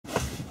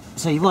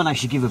So you won't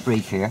actually give a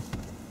brief here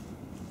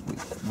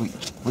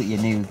with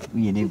your new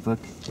book.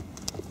 Okay.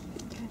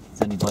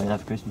 It's only bought it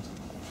after Christmas.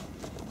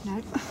 No.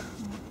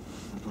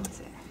 What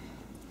was it?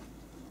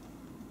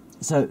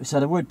 So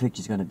the word picture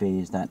is going to be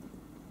is that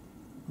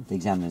the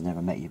examiner's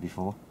never met you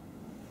before,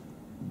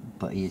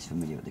 but he is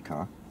familiar with the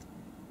car.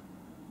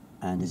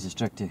 And his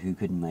instructor, who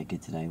couldn't make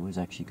it today, was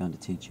actually going to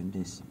teach him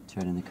this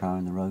turning the car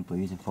on the road by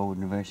using forward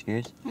and reverse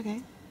gears.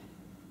 Okay.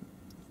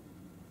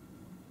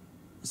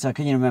 So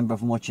can you remember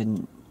from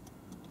watching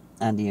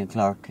Andy and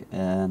Clark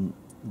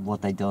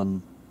what they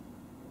done?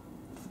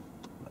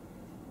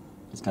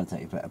 It's going to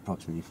take you about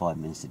approximately 5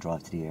 minutes to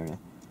drive to the area.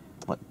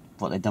 What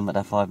they done with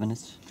that 5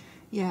 minutes?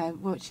 Yeah,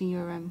 watching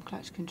your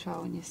clutch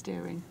control and your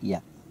steering.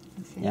 Yeah.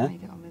 And seeing Yeah. how you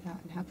get on with that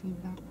and helping you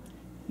with that.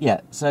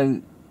 Yeah.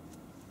 So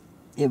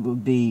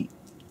it'd be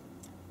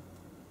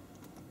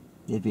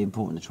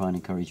important to try and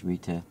encourage me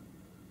to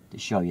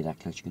show you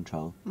that clutch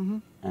control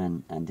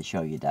and to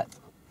show you that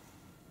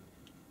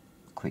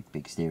quick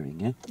big steering,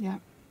 yeah. Yeah.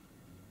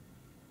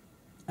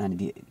 And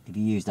if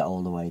you use that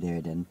all the way there,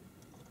 then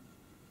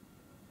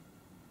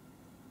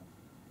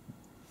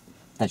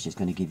that's just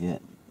going to give you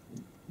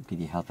a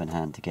helping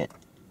hand to get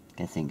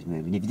things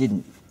moving. If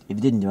you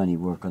didn't do any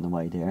work on the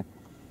way there,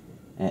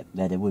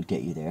 that it would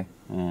get you there,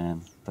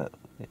 but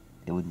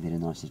it wouldn't be the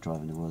nicest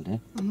drive in the world, yeah.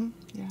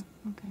 Yeah.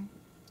 Okay.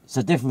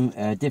 So different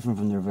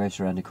from the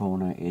reverse around the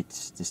corner.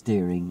 It's the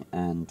steering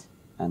and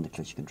the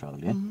clutch control,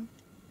 yeah.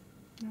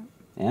 Yeah.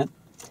 Yeah.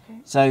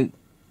 Okay. So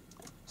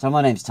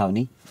my name's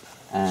Tony,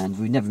 and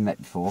we've never met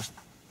before.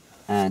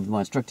 And my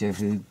instructor,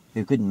 who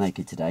couldn't make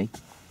it today,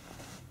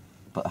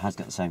 but has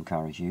got the same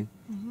car as you,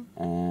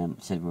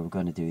 said we were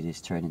going to do this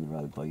turning the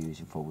road by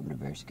using forward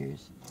and reverse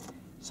gears.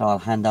 So I'll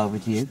hand over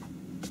to you.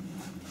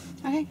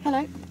 Okay.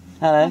 Hello.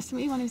 Hello. Nice to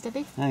meet you. My name's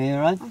Debbie. Are you all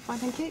right? I'm fine,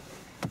 thank you.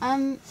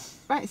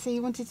 Right. So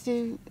you wanted to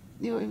do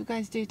you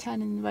guys do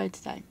turning the road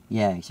today?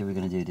 Yeah. So we're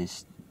going to do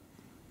this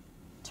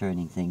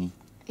turning thingy.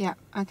 Yeah.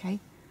 Okay.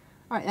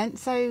 All right then.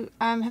 So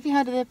have you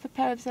heard of the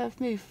prepare, observe,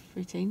 move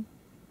routine?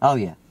 Oh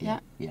yeah.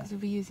 Yeah. Yeah. Because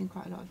we'll be using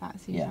quite a lot of that,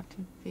 so you Yeah. have to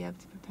be able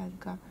to prepare the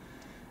car.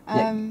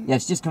 Yeah,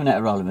 it's just coming out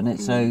of roll a minute,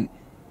 so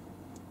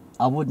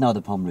I would know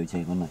the POM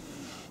routine, wouldn't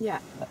Yeah.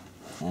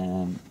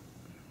 I?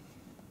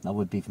 I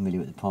would be familiar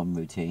with the POM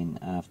routine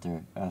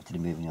after the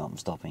moving up and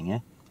stopping, yeah?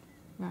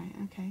 Right.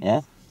 Okay.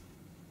 Yeah?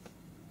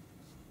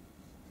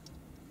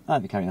 I'll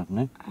be carrying on from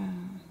now.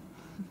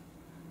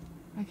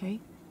 Okay.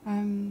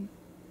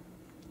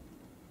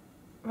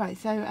 Right.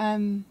 So I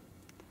don't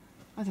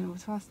know what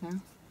to ask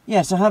now.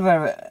 Yeah, so have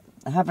I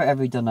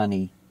ever done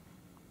any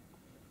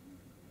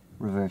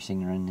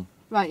reversing or anything?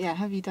 Right. Yeah.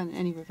 Have you done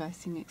any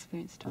reversing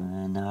experience at all?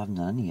 No, I haven't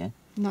done any yet.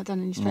 Not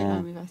done any straight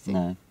line reversing.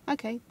 No.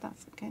 Okay.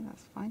 That's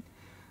fine.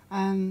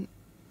 All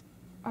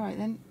right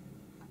then.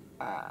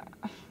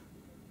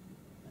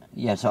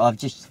 Yeah, so I've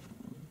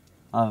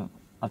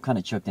kind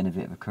of chucked in a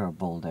bit of a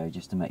curveball there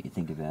just to make you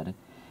think about it.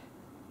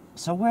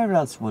 So where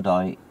else would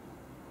I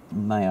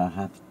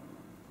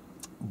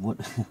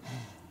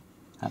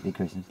Happy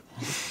Christmas.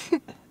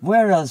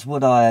 Where else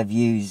would I have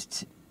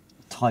used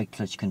tight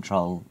clutch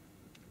control?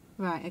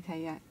 Right.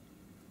 Okay. Yeah.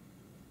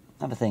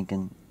 Have a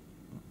thinking.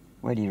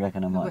 Where do you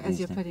reckon I might have As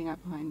used you're it? putting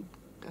up behind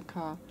a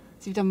car,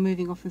 so you've done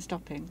moving off and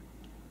stopping.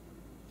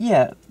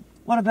 Yeah.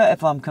 What about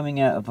if I'm coming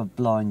out of a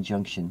blind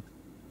junction?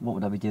 What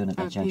would I be doing at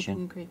that junction?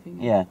 Peeping and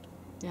creeping. Yeah.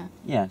 Yeah.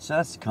 Yeah. So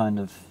that's the kind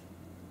of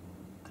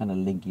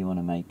link you want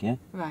to make, yeah.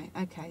 Right.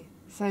 Okay.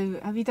 So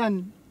have you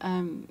done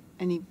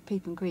any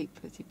peep and creep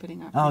as you're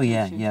putting up? Oh the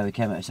yeah, junction? yeah. We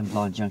came out of some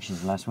blind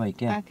junctions last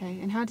week, yeah. Okay.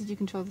 And how did you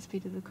control the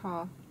speed of the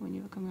car when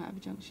you were coming out of a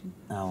junction?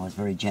 Oh, I was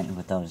very gentle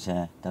with those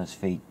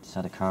feet,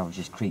 so the car was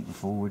just creeping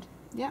forward.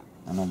 Yeah.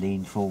 And I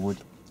leaned forward.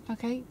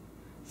 Okay.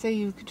 So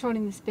you were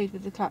controlling the speed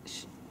with the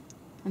clutch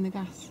and the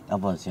gas. I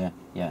was, yeah.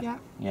 Yeah.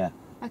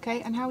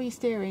 Okay. And how were you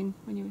steering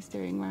when you were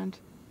steering round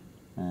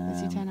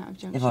as you turn out of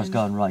junction? If I was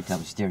going right, I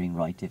was steering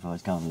right. If I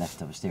was going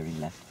left, I was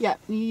steering left. Yeah.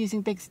 And you're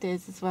using big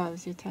steers as well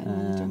as you're turning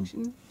on the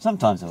junction.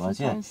 Sometimes I was,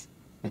 Sometimes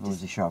yeah. If it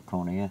was a sharp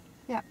corner, yeah.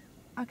 Yeah.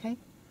 Okay.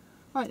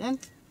 Right then.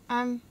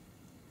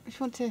 If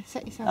you want to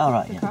set yourself All up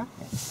right, the yeah. car.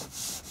 Yeah.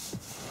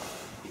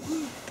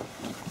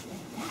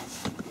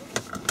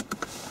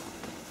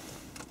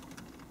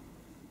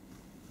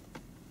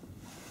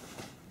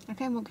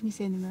 Okay. And what can you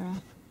see in the mirror?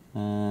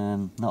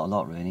 Not a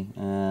lot really.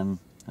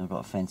 I've got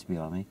a fence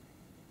behind me,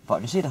 but I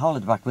can see the whole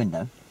of the back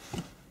window,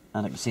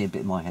 and I can see a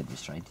bit of my head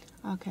restraint.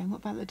 Okay. And what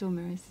about the door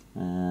mirrors?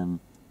 I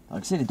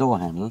can see the door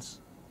handles,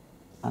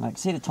 and I can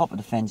see the top of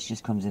the fence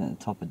just comes in at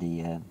the top of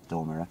the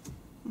door mirror,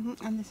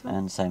 And this one.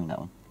 and the same with that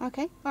one.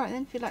 Okay. All right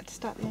then. If you'd like to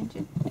start the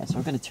engine. Yeah, so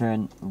we're going to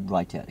turn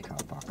right out the car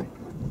park.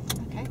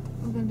 Okay.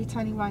 We're going to be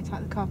turning right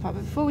out the car park.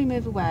 But before we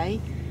move away,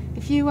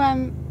 if you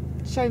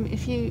show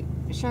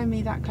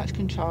me that clutch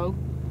control,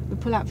 we'll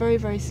pull out very,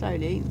 very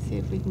slowly and see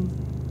if we can.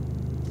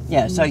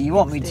 Yeah, so you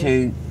want me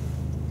steer.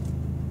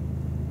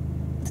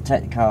 to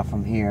take the car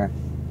from here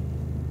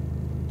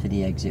to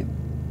the exit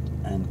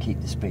and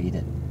keep the speed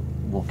at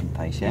walking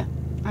pace, yeah?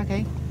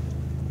 Okay.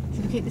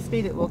 So we keep the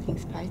speed at walking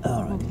pace.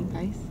 All right. Walking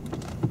pace.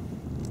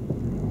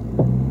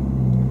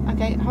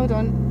 Okay, hold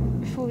on.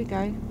 Before we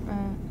go,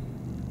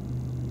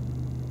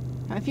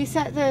 if you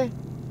set the...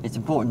 It's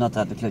important not to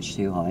have the clutch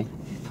too high.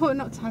 It's important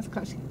not to have the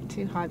clutch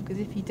too high, because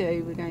if you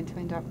do, we're going to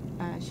end up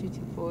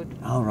shooting forward.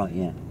 Oh, right,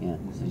 yeah.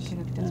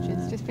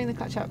 Just bring the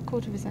clutch up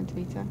 1/4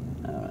 centimetre,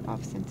 All right.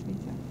 1/2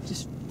 centimetre.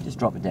 Just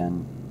drop it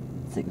down,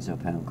 thickness of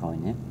a pound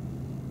coin, yeah?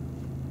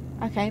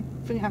 Okay,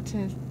 bring it up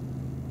to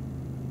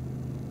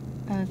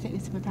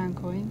thickness of a pound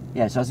coin.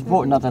 Yeah, so it's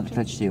important not to have the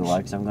clutch too high,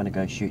 because I'm going to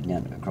go shooting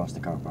down across the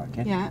car park,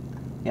 yeah? Yeah.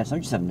 Yeah, so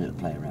I'm just having a little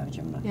play around,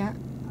 haven't I? Yeah.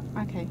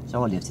 Okay. So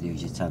all you have to do is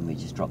just tell me,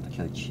 just drop the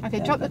clutch. Okay,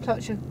 drop the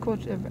clutch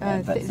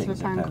 1/4 thickness of a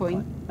pound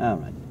coin. All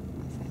right.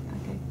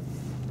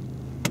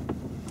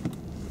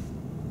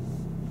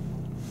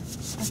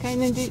 That's it. Okay. Okay,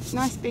 and then do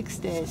nice big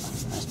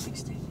steers. Nice big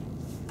stick.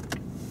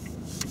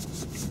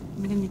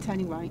 We're going to be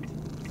turning right.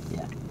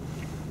 Yeah.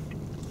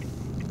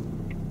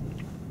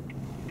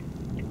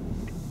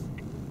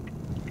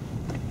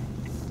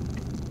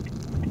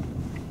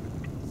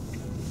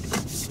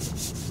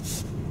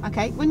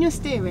 Okay, when you're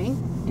steering,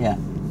 Yeah.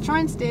 try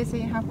and steer so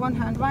you have one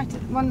hand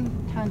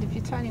if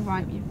you're turning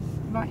right, your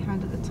right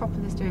hand at the top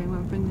of the steering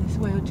wheel, bring this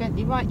wheel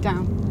gently right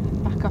down,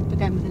 back up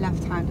again with the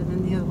left hand, and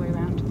then the other way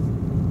around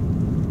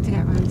to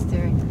get around the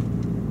steering.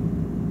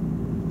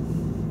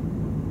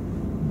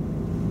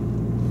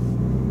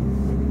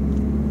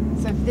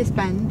 So for this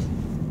bend,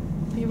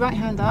 put your right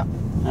hand up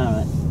All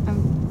right.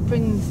 and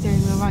bring the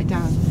steering wheel right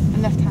down,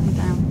 and left hand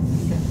down.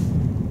 That's it.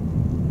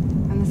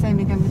 And the same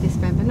again with this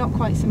bend, but not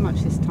quite so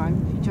much this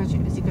time. If you judge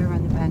it as you go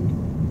around the bend.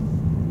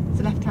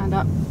 So left hand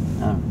up,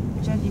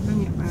 gently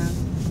bring it round,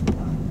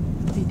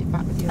 feed it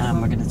back with the other And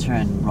one. we're going to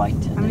turn right.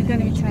 And we're going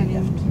to be turning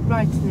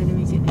right and then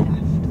immediately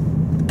left.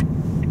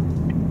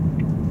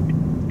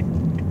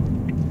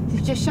 So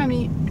just show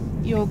me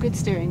your good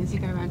steering as you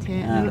go around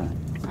here.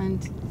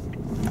 And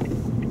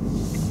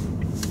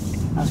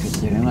That's good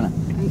steering, wasn't it?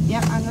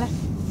 yeah, and left.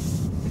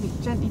 Bring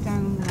it gently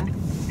down on the left.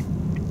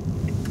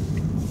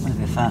 Went a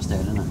bit faster,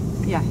 didn't it?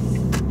 Yes. So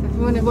if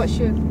you want to watch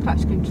your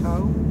clutch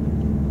control.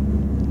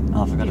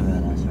 Oh, I forgot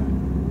about that, sorry.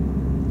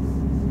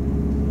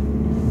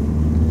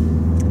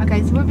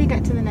 Okay, so when we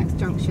get to the next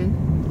junction,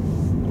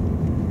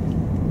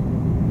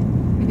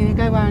 we're going to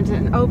go around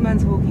at an old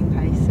man's walking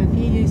pace. So if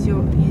you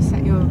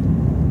set your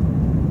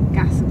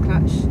gas and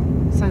clutch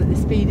so that the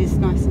speed is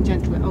nice and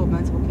gentle at old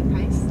man's walking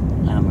pace.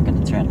 And we're going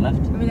to turn left.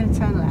 And we're going to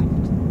turn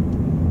left.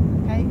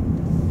 Okay?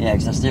 Yeah,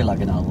 because I steer like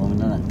an old woman,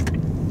 don't I?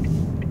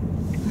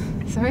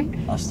 Sorry?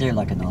 I steer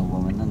like an old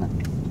woman, don't I?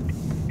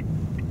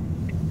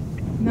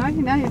 No,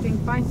 you're doing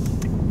fine.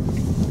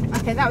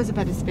 Okay, that was a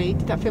better speed.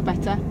 Did that feel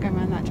better going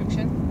around that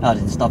junction? Oh, I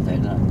didn't stop there,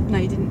 did I? No,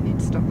 you didn't need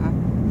to stop there.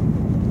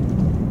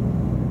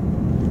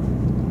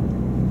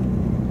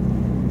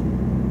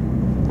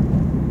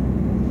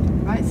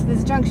 Right, so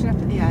there's a junction up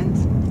at the end.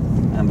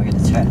 And we're going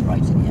to turn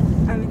right at the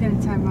end. And we're going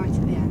to turn right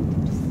at the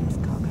end. Just let this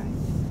car go.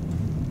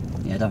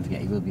 Yeah, don't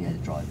forget, you will be able to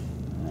drive.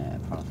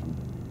 Apart from,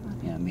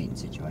 meeting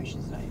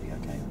situations, that'll be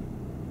okay.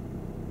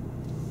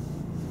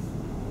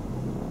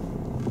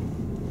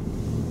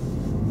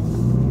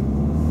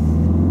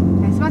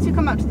 Okay, so once we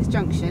come up to this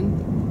junction,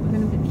 we're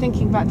going to be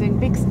thinking about doing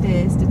big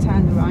steers to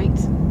turn the right.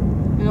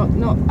 We're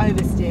not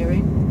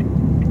oversteering.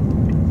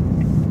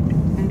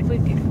 And if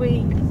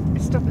we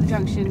stop at the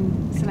junction,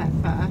 select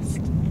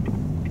first.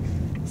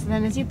 So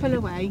then as you pull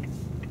away,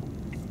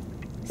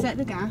 set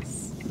the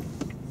gas,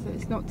 so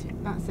it's not too,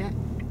 that's it.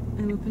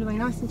 And we'll pull away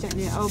nice and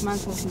gently at old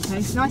man's walking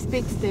pace. Nice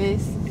big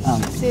steers,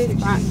 steer it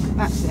back,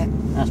 that's it.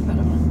 That's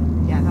better,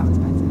 man. Yeah, that was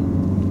better.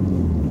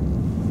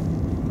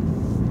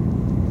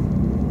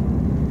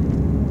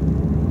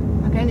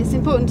 Okay, and it's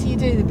important you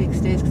do the big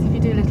steers, because if you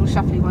do little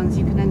shuffly ones,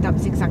 you can end up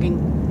zigzagging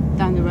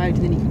down the road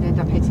and then you can end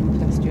up hitting a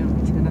pedestrian or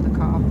hitting another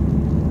car.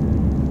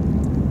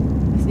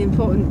 It's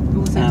important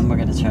also. And we're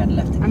going to turn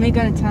left again. And we're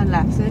going to turn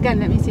left. So again,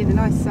 let me see the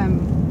nice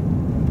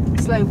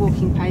slow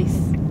walking pace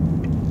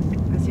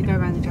as you go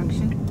around the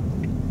junction.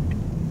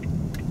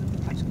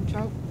 Clutch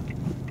control.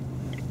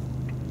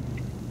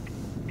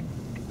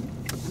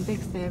 And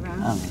big steer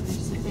round.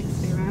 Just a big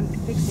steer round.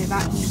 Big steer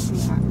back.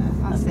 And back there.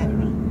 That's it.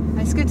 And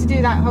it's good to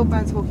do that whole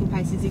man's walking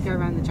pace as you go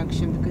around the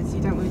junction, because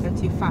you don't want to go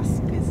too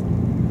fast, because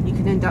you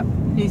can end up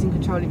losing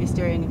control of your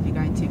steering if you're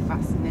going too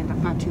fast and end up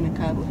mounting the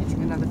curb or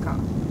hitting another car.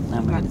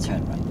 And we're going to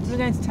turn right. So we're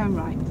going to turn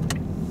right.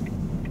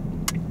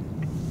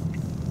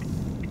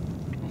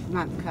 If you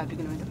mount the curb, you're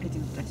going to end up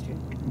hitting the pedestrian.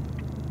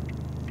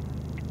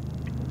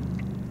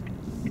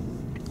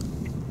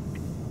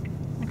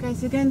 Okay,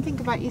 so again, think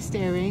about your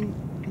steering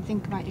and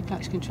think about your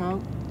clutch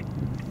control.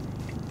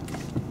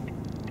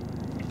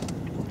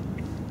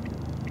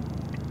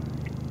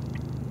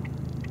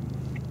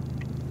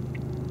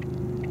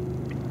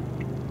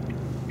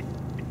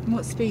 And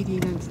what speed are you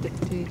going to stick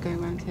to going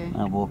around here?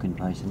 Walking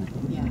pace, isn't it?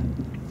 Yeah.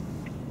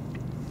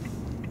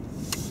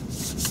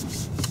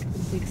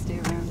 Big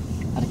steer around.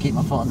 I had to keep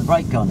my foot on the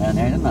brake on down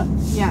there, didn't I?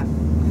 Yeah,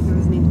 because there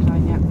was an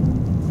incline, yeah.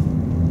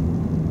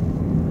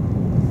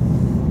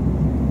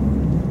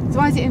 So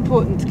why is it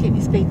important to keep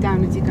your speed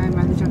down as you're going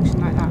around the junction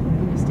like that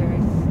when you're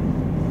steering?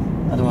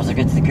 Otherwise I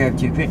get to the curb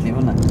too quickly,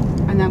 wouldn't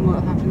I? And then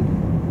what'll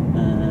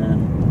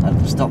happen? I'll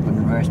have to stop and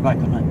reverse back,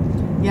 wouldn't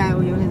I? Yeah,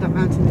 or you'll end up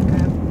mounting the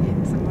curb,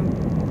 hitting someone.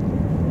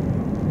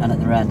 And at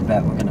the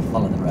roundabout we're going to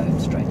follow the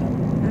road straight up.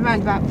 And the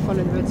roundabout will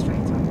follow the road straight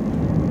on.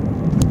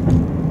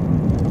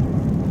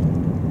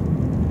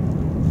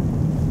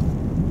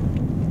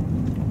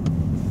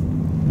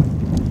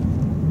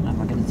 And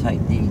we're going to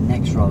take the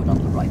next road on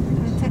the right. We're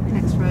going to take the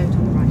next road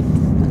on the right.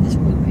 And this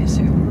will be a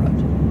suitable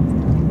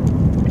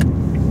road.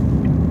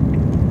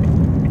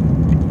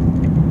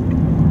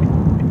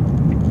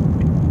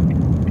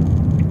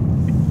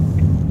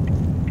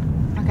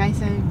 Okay,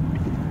 so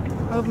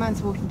old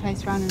man's walking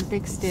pace round and a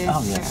big steer.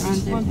 Oh, yeah, Straight round,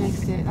 steer, one yeah. big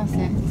steer, that's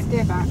it.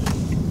 Steer back.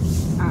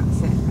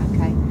 That's it,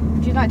 okay.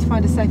 If you'd like to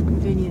find a safe,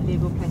 convenient,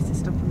 legal place to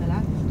stop on the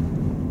left.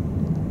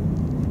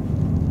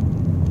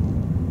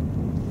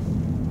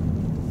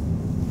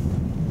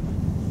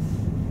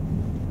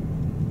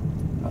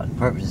 Right, the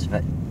purpose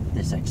of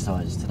this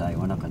exercise today,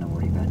 we're not going to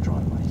worry about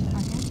driveways.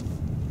 Okay.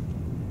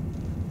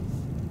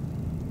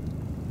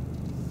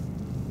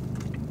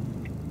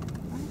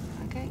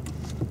 Right, okay.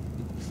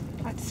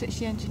 I'd like to switch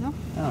the engine off.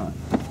 Alright.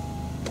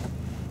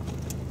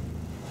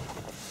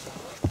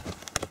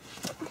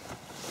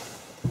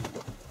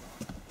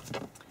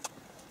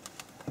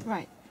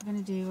 Right, we're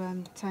going to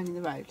do turning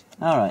the road.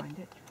 Alright. Find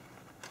it.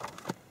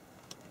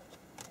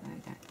 There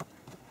we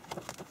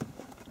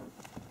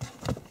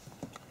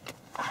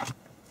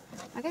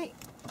go. Okay,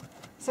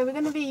 so we're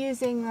going to be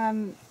using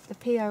the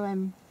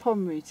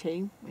POM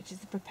routine, which is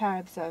the prepare,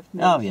 observe,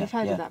 move. Oh, yeah, You've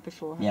heard yeah. of that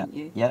before, Yeah, haven't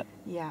you? yeah,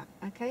 Yeah,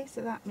 okay,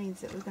 so that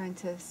means that we're going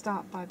to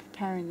start by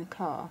preparing the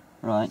car.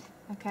 right.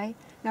 Okay,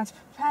 now to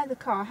prepare the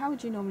car, how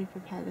would you normally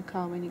prepare the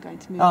car when you're going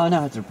to move? Oh, I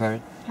know how to repair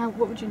it.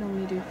 What would you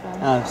normally do first?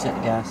 Oh, set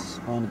the gas,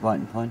 find the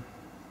biting point,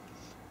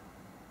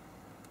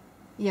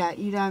 Yeah,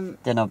 you'd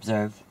then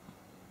observe.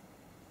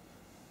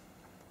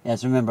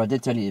 Yes, remember I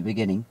did tell you at the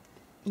beginning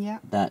yeah,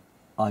 that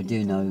I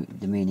do know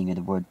the meaning of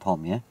the word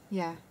POM, yeah?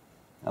 yeah,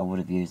 I would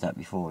have used that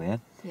before, yeah?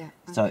 yeah.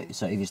 So Okay.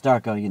 if you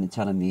start going in and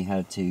telling me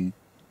how to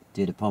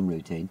do the POM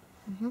routine,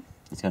 Mhm.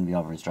 it's going to be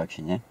over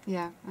instruction, yeah?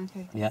 Yeah,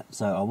 okay. Yeah,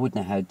 so I would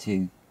know how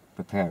to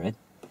prepare it.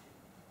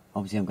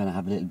 Obviously I'm going to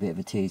have a little bit of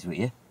a tease with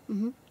you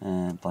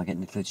by getting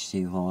the clutch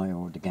too high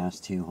or the gas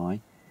too high.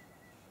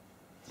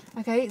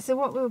 Okay, so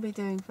what we'll be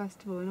doing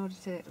first of all,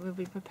 we'll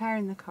be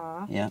preparing the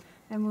car, Yeah,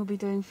 then we'll be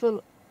doing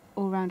full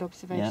all-round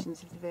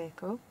observations of the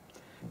vehicle,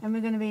 and we're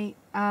going to be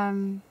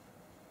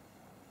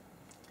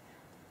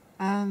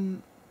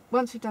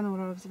once we've done all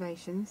our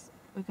observations,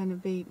 we're going to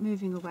be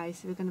moving away.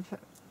 So we're going to put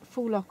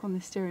full lock on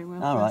the steering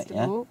wheel alright, first of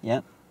yeah, all, yeah,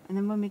 and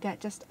then when we get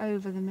just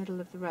over the middle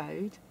of the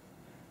road,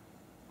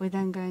 we're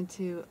then going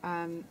to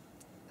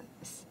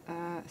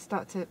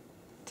start to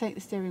take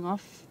the steering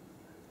off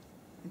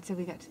until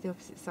we get to the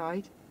opposite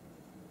side.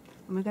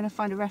 And we're going to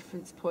find a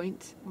reference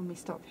point when we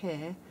stop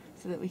here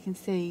so that we can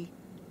see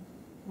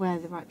where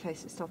the right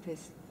place to stop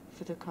is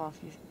for the car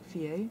for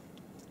you.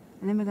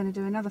 And then we're going to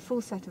do another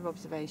full set of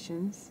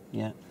observations.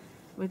 yeah,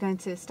 We're going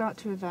to start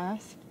to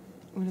reverse.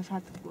 We'll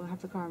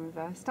have the car in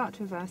reverse. Start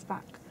to reverse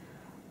back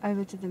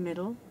over to the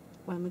middle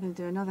when we're going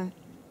to do another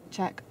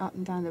check up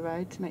and down the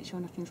road to make sure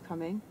nothing's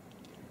coming.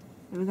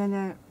 And we're going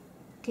to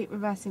keep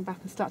reversing back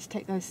and start to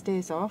take those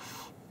steers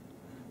off.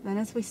 Then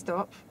as we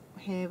stop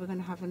here, we're going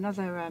to have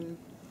another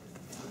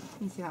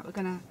you see that, we're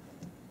going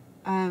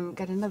to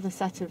get another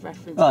set of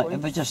reference right,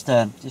 points. but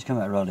just come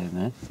out road a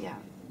minute. Yeah,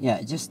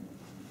 Yeah,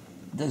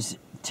 there's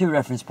 2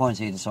 reference points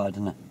either side,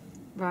 isn't it?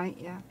 right,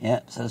 yeah, Yeah,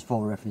 so there's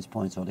 4 reference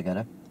points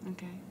altogether.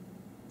 okay.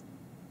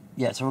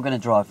 Yeah, so we're going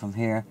to drive from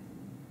here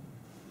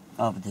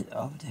over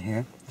to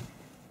here.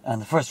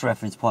 And the first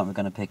reference point we're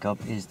going to pick up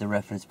is the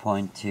reference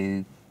point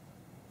to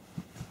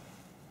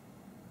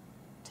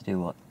do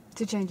what?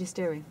 To change your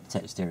steering.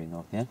 Set the steering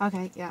off, yeah?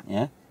 Okay, yeah.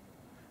 Yeah?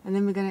 And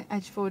then we're going to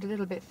edge forward a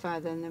little bit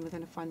further, and then we're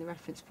going to find the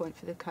reference point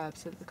for the curb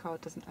so that the car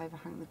doesn't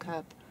overhang the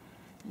curb.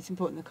 It's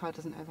important the car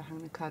doesn't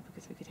overhang the curb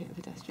because we could hit a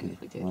pedestrian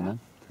if we do Well that. done.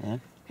 Yeah.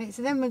 Okay,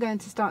 so then we're going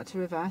to start to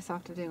reverse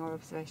after doing our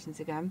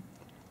observations again.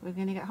 We're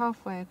going to get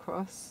halfway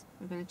across.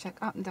 We're going to check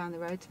up and down the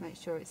road to make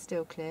sure it's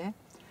still clear.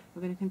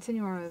 We're going to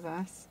continue our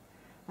reverse.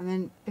 And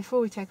then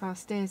before we take our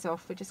steers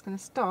off, we're just going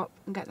to stop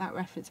and get that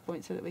reference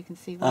point so that we can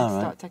see where to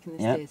Alright, start taking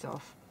the yep. steers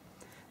off.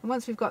 And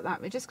once we've got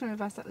that, we're just going to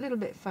reverse that a little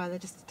bit further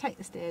just to take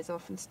the steers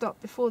off and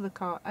stop before the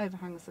car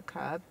overhangs the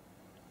curb.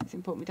 It's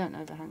important we don't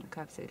overhang the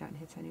curb so we don't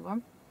hit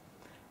anyone.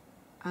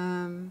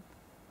 And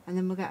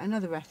then we'll get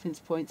another reference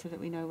point so that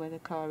we know where the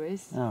car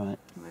is Alright.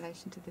 in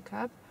relation to the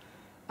curb.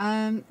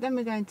 Then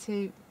we're going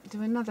to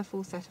do another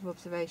full set of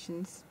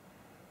observations,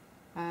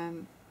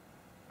 and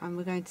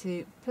we're going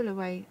to pull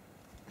away,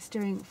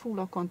 steering full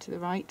lock onto the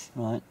right,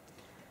 Right.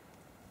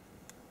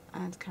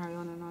 and carry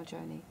on our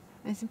journey.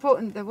 And it's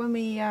important that when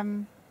we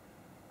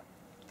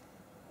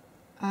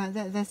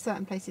there's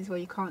certain places where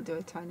you can't do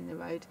a turn in the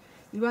road.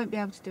 You won't be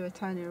able to do a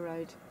turn in a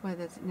road where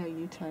there's no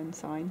U-turn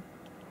sign.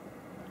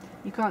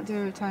 You can't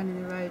do a turn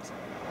in the road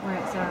where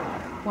it's a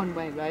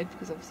one-way road,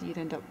 because obviously you'd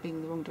end up being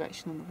in the wrong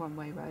direction on the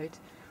one-way road.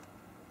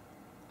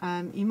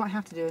 you might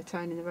have to do a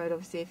turn in the road.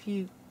 Obviously, if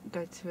you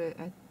go to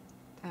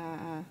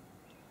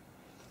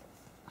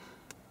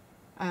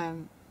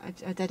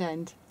a dead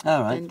end,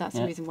 then that's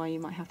the reason why you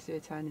might have to do a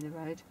turn in the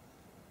road.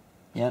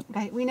 Yeah.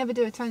 Okay, we never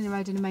do a turn in the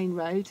road in a main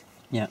road.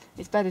 Yeah.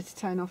 It's better to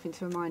turn off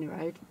into a minor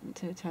road,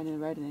 to turn in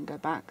the road and then go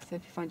back. So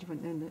if you find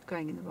you're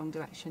going in the wrong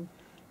direction,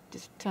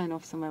 just turn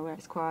off somewhere where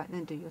it's quiet, and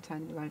then do your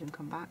turn in the road and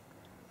come back.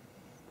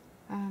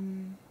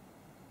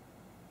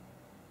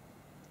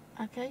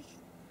 Okay.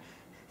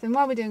 So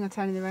while we're doing our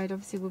turn in the road,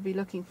 obviously we'll be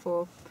looking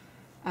for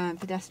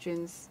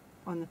pedestrians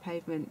on the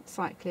pavement,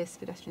 cyclists,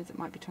 pedestrians that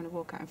might be trying to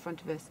walk out in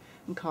front of us,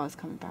 and cars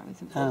coming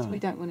backwards and forwards. We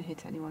don't want to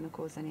hit anyone or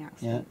cause any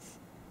accidents.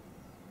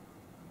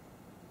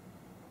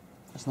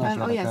 That's nice.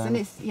 Oh yes, and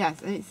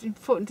it's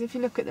important if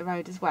you look at the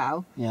road as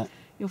well. Yeah.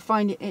 You'll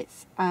find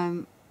it's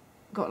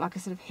got like a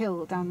sort of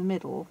hill down the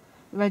middle.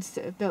 The roads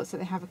sort of built so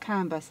they have a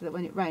camber, so that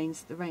when it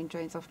rains, the rain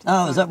drains off to the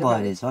side. Oh, is that of the why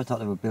road. it is? I thought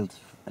they were built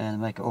to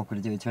make it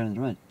awkward to do a turn in the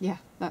road. Yeah,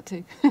 that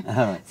too. All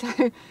right.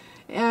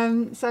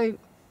 So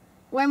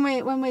when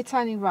we're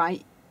turning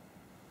right,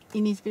 you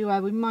need to be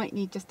aware we might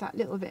need just that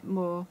little bit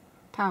more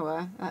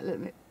power, that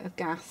little bit of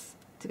gas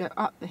to go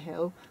up the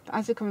hill. But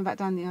as we're coming back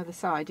down the other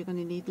side, you're going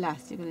to need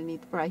less. You're going to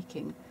need the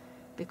braking,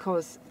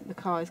 because the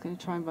car is going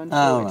to try and run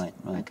forward.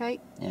 Right. Okay.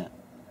 Yeah.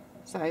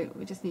 So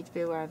we just need to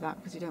be aware of that,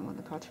 because you don't want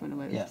the car to run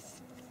away with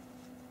us.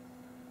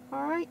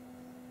 All right.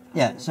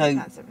 Yeah. So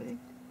that's everything.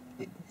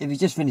 If you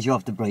just finish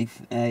off the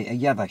brief,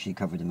 you have actually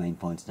covered the main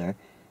points there,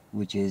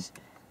 which is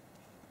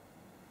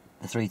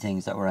the three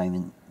things that we're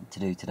aiming to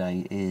do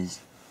today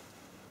is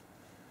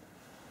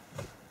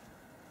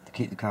to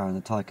keep the car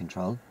under tight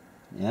control.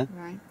 Yeah.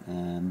 Right.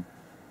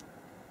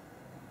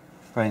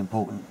 Very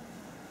important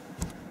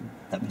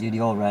that we do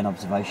the all-round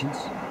observations.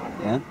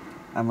 Yeah.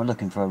 And we're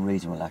looking for a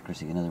reasonable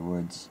accuracy. In other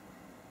words,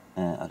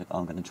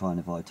 I'm going to try and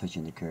avoid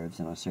touching the curbs,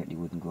 and I certainly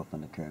wouldn't go up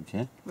on the curbs.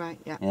 Yeah. Right.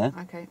 Yeah. Yeah.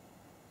 Okay.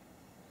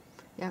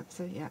 Yeah.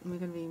 So yeah, we're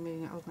going to be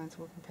moving at old man's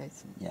walking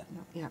pace. Yeah.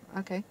 Yeah.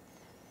 Okay.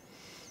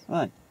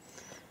 Right.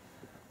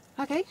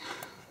 Okay.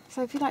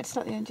 So if you'd like to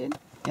start the engine.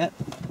 Yep.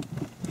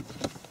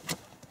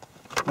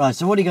 Right,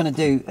 so what are you going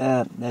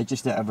to do,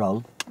 just at a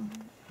roll,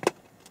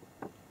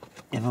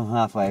 if I'm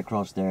halfway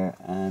across there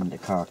and the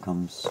car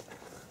comes...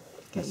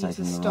 Get you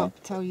to stop,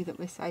 tell you that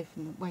we're safe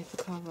and wave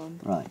the car on.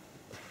 Right.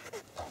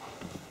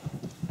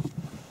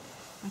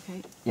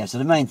 Okay. Yeah, so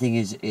the main thing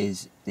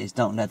is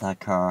don't let that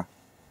car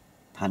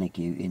panic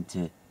you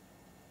into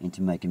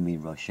making me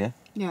rush, yeah?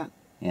 Yeah.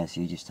 Yeah, so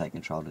you just take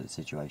control of the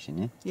situation,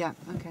 yeah? Yeah,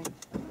 okay.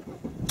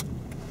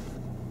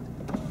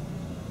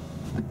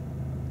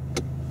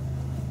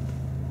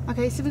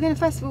 Okay, so we're going to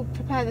first of all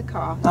prepare the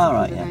car. All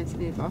right, we're yeah. going to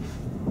move off.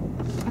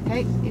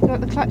 Okay, you've got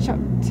the clutch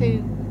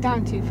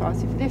down too far,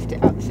 so if you lift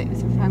it up the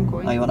thickness of a pound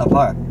coin. Oh, you want up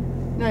higher?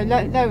 No,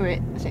 lower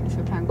it the thickness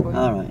of a pound coin.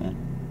 All right, yeah.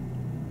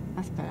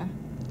 That's better.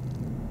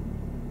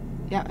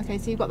 Yeah, okay,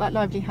 so you've got that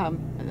lively hum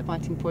at the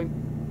biting point.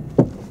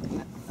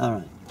 All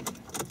right.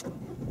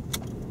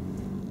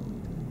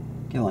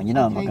 Come on, you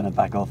know I'm not Okay. going to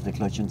back off the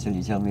clutch until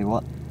you tell me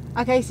what.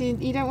 Okay, so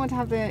you don't want to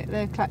have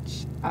the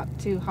clutch up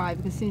too high,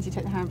 because as soon as you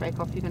take the handbrake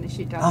off, you're going to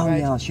shoot down the road. Oh,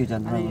 yeah, I'll shoot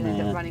down the road. And then you'll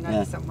end up yeah, running yeah,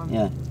 over someone.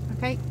 Yeah,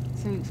 Okay,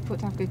 so it's important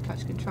to have good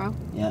clutch control.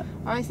 yeah.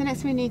 Alright, so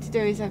next we need to do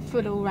is a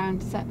full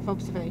all-round set of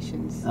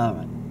observations. All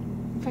right.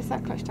 Press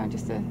that clutch down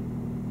just a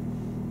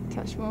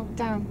touch more.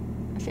 Down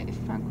a thickness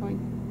of a pound coin.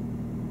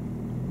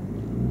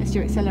 Lift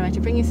your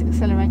accelerator. Bring your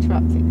accelerator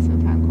up, thickness of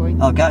a pound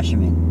coin. Oh, gas, you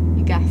mean?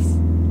 Your gas.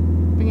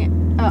 Bring it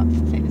up,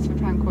 thickness of a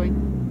pound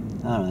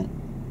coin. All right.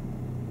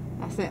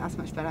 That's it, that's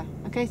much better.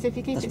 Okay, so if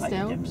you keep Doesn't it make a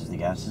still. difference to the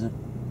gas, does it?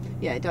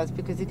 Yeah, it does,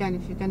 because again,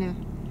 if you're going to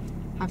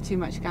have too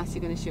much gas,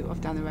 you're going to shoot off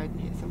down the road and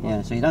hit someone.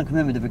 Yeah, so you don't come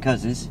in with the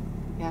becauses.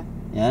 Yeah.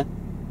 Yeah?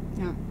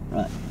 Yeah.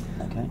 Right,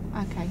 okay.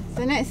 Okay,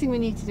 so the next thing we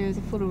need to do is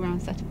a full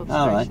all-round set of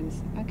All right.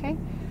 observations. Okay,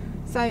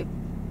 so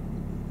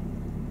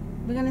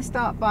we're going to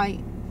start by,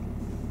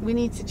 we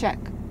need to check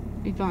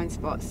your blind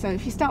spots. So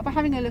if you start by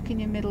having a look in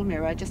your middle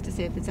mirror just to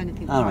see if there's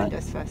anything All behind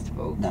right. us first of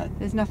all. No.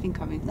 There's nothing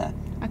coming. No.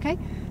 Okay,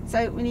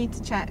 so we need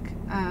to check,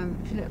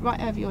 if you look right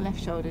over your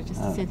left shoulder just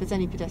to All see if there's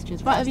any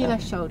pedestrians. Right over your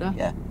left shoulder.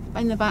 Yeah.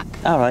 In the back.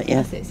 All right,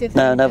 yeah. That's it. See if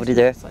No, there's any nobody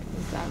there.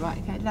 pedestrians. There. Right,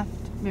 okay, left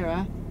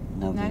mirror.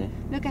 Nobody No. there.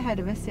 Look ahead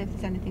of us, see if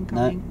there's anything No.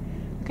 coming.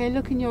 Okay,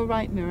 look in your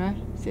right mirror,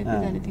 see if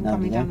there's anything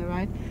nobody coming down the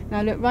road.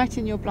 Now look right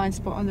in your blind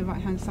spot on the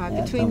right hand side,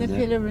 Yeah, between the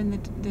nobody there. pillar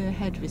and the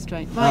head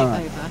restraint. All Right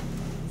right. over,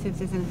 see if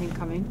there's anything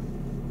coming.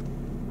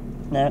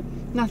 No.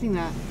 Nothing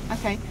there.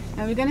 Okay,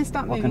 now we're going to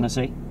start What moving. can I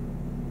see?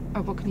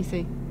 Oh, what can you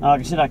see? Oh, I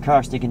can see that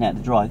car sticking out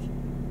the drive.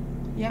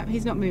 Yeah,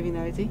 he's not moving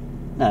though, is he?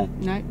 No.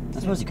 No. I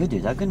suppose he could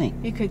do that, couldn't he?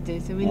 He could do,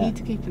 so we Yeah. need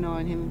to keep an eye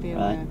on him and be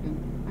aware Right. of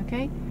him.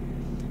 Okay?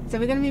 So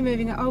we're going to be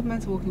moving at old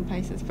man's walking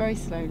pace, that's very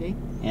slowly.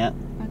 Yeah.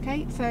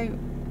 Okay, so,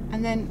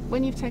 and then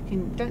when you've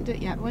taken, don't do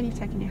it yet, when you've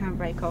taken your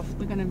handbrake off,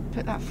 we're going to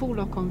put that full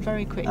lock on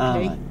very quickly. All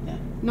right, yeah.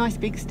 Nice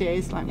big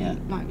steers like, Yeah.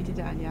 like we did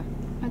earlier.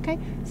 Okay,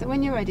 so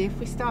when you're ready, if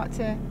we start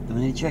to, Do I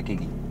need to check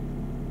again?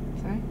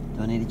 sorry?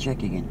 Do I need to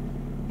check again?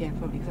 Yeah,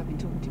 probably because I've been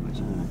talking too much.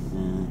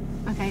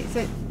 Yeah. Okay,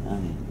 so Oh,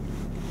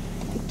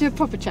 yeah. do a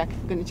proper check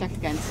if we're going to check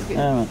again. So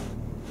All right.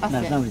 That's no,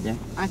 it. there's nobody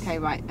there. Okay,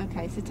 right.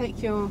 Okay, so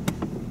take your...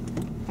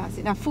 That's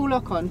it. Now full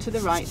lock on to the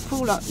right.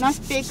 Full lock. Nice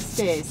big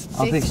steers.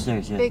 Oh, big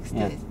steers, yeah. Big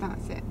steers. Yeah.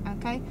 That's it.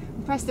 Okay.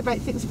 And press the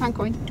brake. Thickness of pan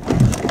coin.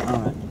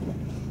 Alright.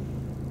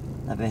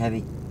 A bit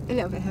heavy. A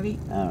little bit heavy.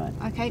 Alright.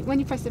 Okay. When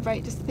you press the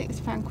brake, just the thickness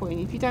of pan coin.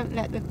 If you don't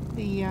let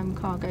the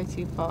car go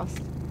too fast.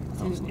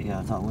 I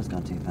thought it was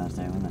going too fast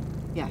there, wasn't it?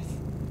 Yes.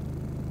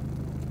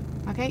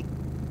 Okay.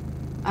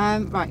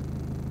 Right.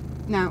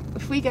 Now,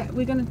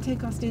 we're going to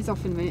take our steers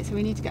off in a minute, so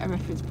we need to get a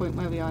reference point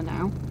where we are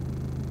now.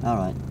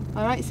 Alright.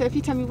 Alright, so if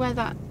you tell me where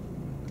that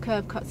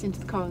curve cuts into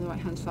the car on the right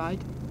hand side.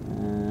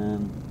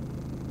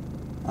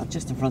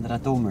 Just in front of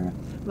that door mirror.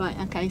 Right,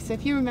 okay, so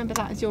if you remember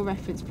that as your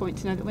reference point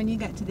to know that when you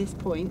get to this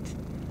point,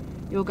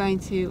 you're going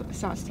to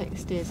start to take the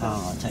steers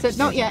off. Right, so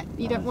not yet,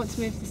 you don't want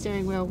to move the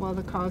steering wheel while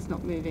the car's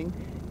not moving.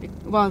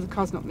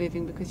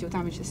 Because you'll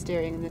damage the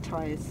steering and the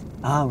tyres.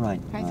 Oh, right.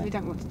 Okay, right. so we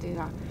don't want to do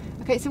that.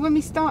 Okay, so when we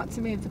start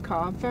to move the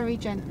car, very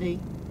gently,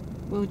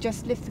 we'll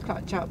just lift the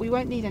clutch up. We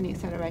won't need any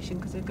acceleration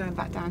because we're going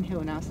back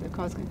downhill now, so the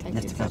car's going to take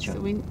Lift the clutch up.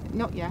 So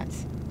not yet.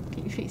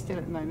 Keep your feet still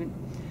at the moment.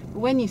 But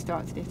when you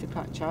start to lift the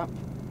clutch up,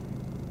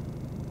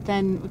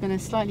 then we're going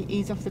to slightly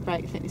ease off the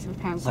brake thickness of a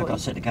pound So I've coin. got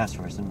to set the gas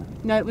first, haven't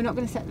I? No, we're not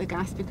going to set the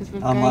gas because we're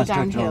My going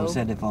instructor downhill. always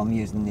said if I'm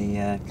using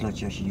the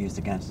clutch, I should use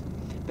the gas.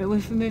 But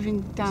if we're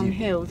moving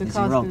downhill, the is he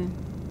car's wrong?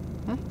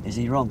 going to... Huh? Is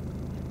he wrong?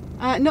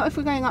 Not if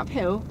we're going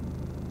uphill,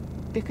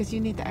 because you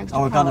need the extra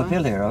Oh, we're power. going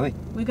uphill here, are we?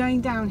 We're going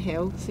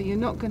downhill, so you're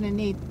not going to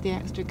need the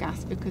extra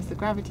gas because the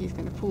gravity is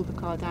going to pull the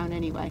car down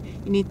anyway.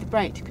 You need the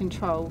brake to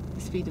control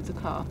the speed of the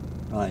car.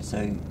 Right,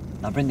 so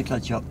I bring the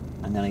clutch up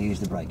and then I use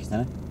the brakes,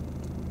 don't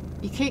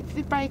I? You keep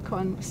the brake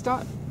on,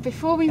 start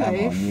before we Come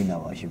move. on, you know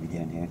what I should be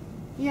doing here.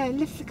 Yeah,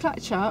 lift the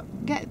clutch up,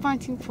 get the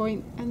biting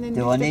point, and then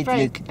Do lift I the need to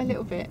brake a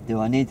little bit. Do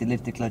I need to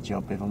lift the clutch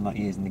up if I'm not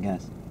using the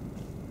gas?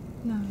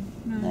 No,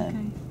 No.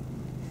 okay.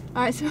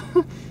 Alright, so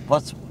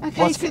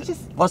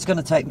What's going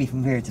to take me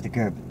from here to the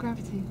curb?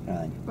 gravity.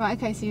 Right. Right,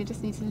 okay, so you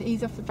just need to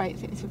ease off the brake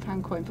thickness with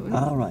pound coin, but we're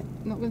not, Oh, right.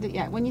 not going to do it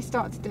yet. When you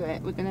start to do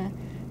it, we're going to,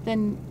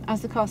 then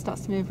as the car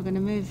starts to move, we're going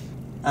to move,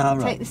 Oh,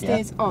 right. take the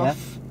steers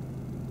off.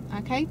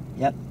 Okay?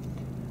 Yep.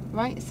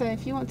 Right, so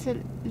if you want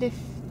to lift,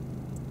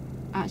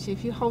 actually,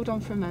 if you hold on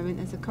for a moment,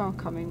 there's a car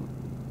coming.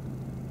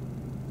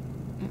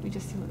 Let me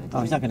just see what they're doing.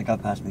 Oh, he's not going to go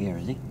past me here,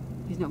 is he?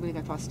 He's not going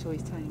to go past until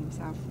he's turning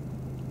himself.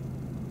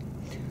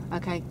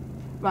 Okay,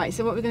 right,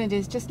 so what we're going to do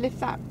is just lift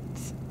that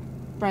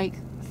brake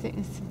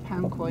thickness of a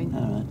pound coin.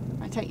 All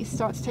right.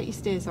 Start to take your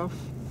steers off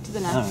to the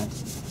left. All right.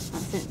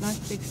 That's it,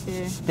 nice big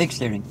steer. Big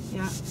steering.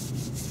 Yeah.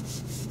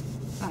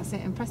 That's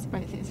it, and press the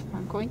brake thickness of a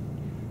pound coin.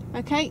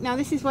 Okay, now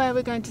this is where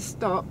we're going to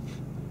stop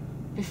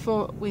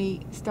before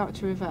we start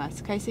to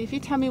reverse. Okay, so if you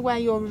tell me where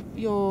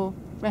your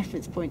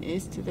reference point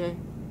is to the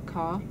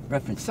car.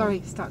 Reference.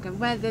 Sorry, start again.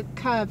 Where the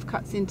curve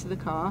cuts into the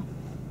car.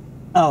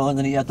 Oh,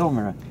 underneath that door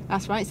mirror.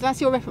 That's right. So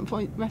that's your reference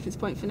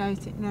point for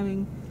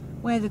knowing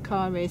where the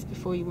car is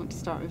before you want to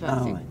start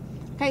reversing. Oh, right.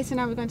 Okay, so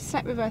now we're going to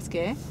set reverse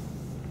gear.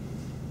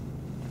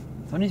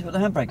 Do I need to put the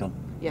handbrake on?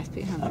 Yes, put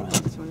your handbrake on. Alright.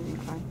 That's one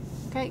incline.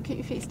 Okay, keep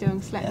your feet still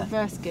and select Yeah.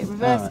 reverse gear.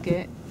 Reverse Alright.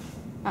 gear.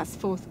 That's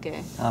fourth gear.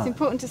 It's Alright.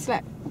 important to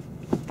select.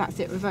 That's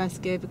it, reverse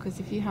gear, because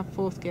if you have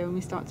fourth gear when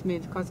we start to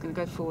move, the car's going to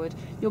go forward.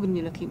 You're going to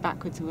be looking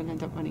backwards and we'll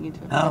end up running into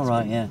a Oh, pedestrian.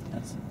 right, yeah.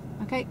 That's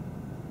Okay.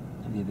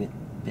 that'd be a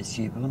bit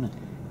stupid, wouldn't it?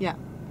 Yeah.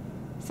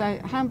 So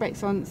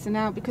handbrake's on. So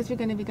now, because we're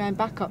going to be going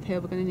back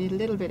uphill, we're going to need a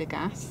little bit of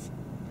gas.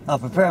 Oh,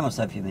 prepare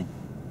myself, you mean?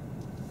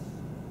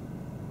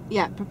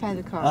 Yeah, prepare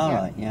the car. All yeah.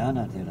 right, yeah, I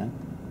know how to do that.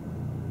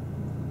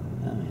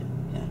 Oh,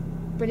 yeah, yeah.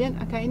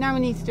 Brilliant. Okay, now we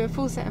need to do a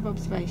full set of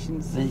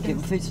observations. Then you keep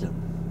my feet still.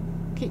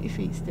 Keep your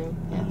feet still.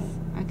 Yes.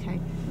 Okay.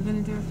 We're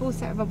going to do a full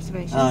set of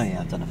observations. Oh,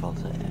 yeah, I've done a full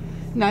set, yeah.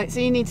 No, so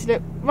you need to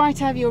look right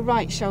over your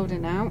right shoulder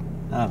now.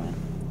 All right.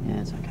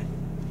 Yeah, it's okay.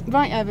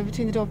 Right over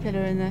between the door pillar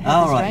and the head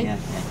All right, restraint.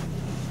 yeah,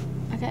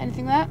 yeah. Okay,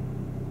 anything there?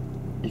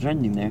 Is there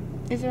anything there?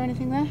 Is there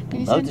anything there? Can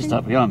you see Loads of anything?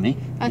 stuff behind me.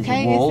 There's a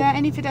Okay, is wall. there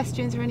any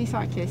pedestrians or any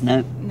cyclists?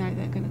 No. No,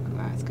 they're going to come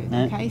out. That's good.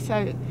 No. Okay,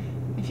 so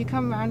if you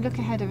come around, look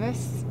ahead of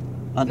us.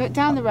 I- Look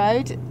down the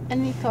road.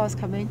 Any cars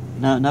coming?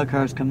 No, no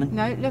cars coming.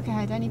 No, look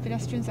ahead. Any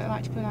pedestrians that would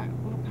like to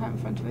walk out in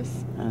front of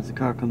us? There's a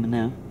car coming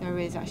now. There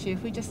is actually.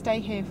 If we just stay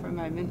here for a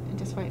moment and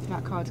just wait for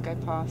that car to go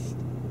past.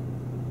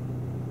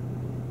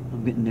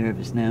 I'm getting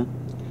nervous now.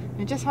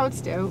 And just hold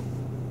still.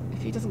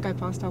 If he doesn't go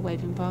past, I'll wave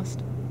him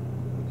past.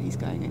 He's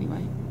going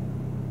anyway.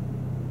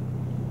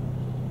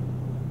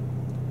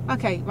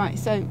 Okay, right,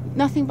 so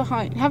nothing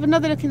behind. Have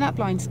another look in that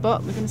blind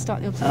spot. We're going to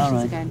start the observations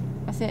Alright.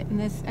 again. That's it. And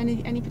there's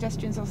any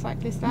pedestrians or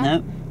cyclists there?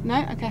 No.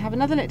 No? Okay, have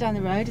another look down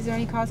the road. Is there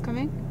any cars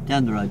coming?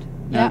 Down the road.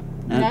 No.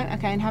 Yeah. No.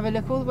 Okay, and have a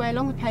look all the way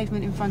along the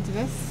pavement in front of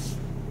us.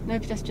 No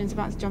pedestrians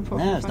about to jump off.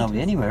 No, in there's front of nobody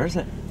us. anywhere, is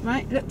it?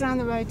 Right, look down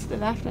the road to the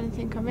left.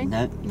 Anything coming?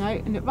 No. No,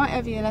 and look right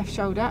over your left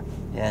shoulder.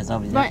 Yeah, there's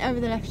nobody there. Right over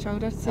the left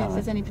shoulder to see if Alright.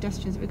 there's any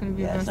pedestrians that we're going to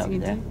be Yeah, there's reversing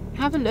into. nobody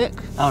Have a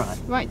look. All right.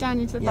 Right down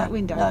into the Yeah. back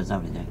window. No, there's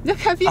nobody there.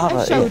 Look over your Oh, left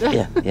right, shoulder.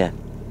 Yeah, yeah.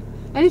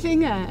 Anything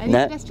there? Any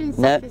No, pedestrians?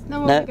 no, Cyclists? No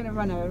one no. we're going to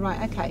run over.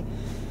 Right, okay.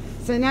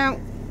 So now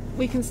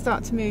we can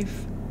start to move.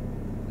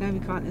 No, we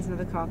can't. There's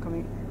another car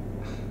coming.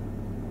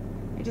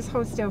 You just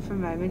hold still for a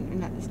moment and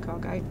let this car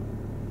go.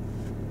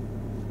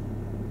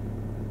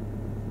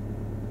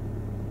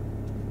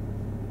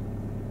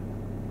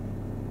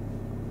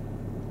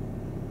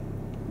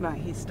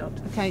 Right, he's stopped.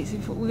 Okay, so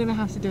we're going to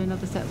have to do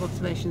another set of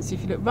observations. So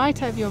if you look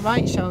right over your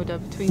right shoulder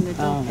between the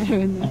door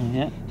and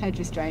the head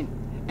restraint,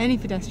 any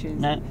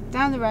pedestrians? No.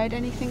 Down the road,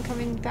 anything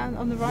coming down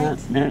on the right?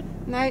 No.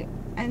 No.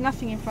 And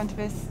nothing in front of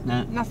us?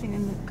 No. Nothing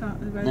in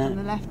the road on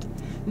the left?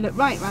 Look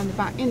right round the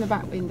back, in the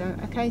back window.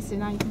 Okay, so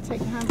now you can take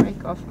the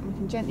handbrake off and we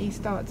can gently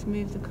start to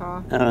move the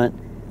car. Alright.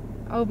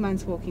 Old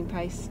man's walking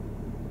pace.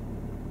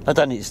 I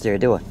don't need to steer,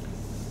 do I?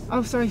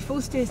 Oh, sorry,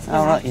 full steers to the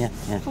Alright,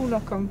 left. yeah. Full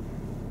lock on.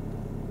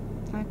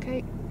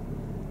 Okay.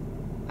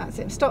 That's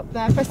it. Stop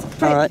there. Press the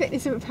brake.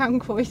 Fitness of a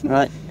pound coin.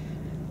 Right.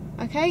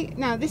 Okay.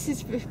 Now this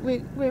is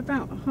we're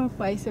about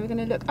halfway, so we're going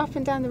to look up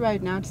and down the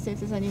road now to see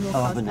if there's any more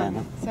cars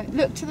coming. So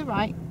look to the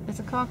right.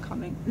 There's a car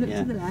coming. Look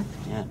to the left.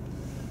 Yeah.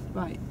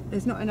 Right.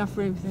 There's not enough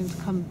room for him to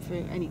come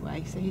through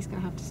anyway, so he's going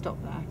to have to stop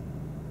there.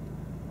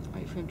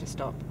 Wait for him to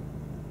stop.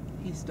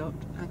 He's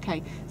stopped.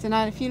 Okay. So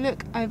now if you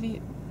look over,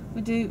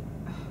 we do.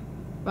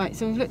 Right.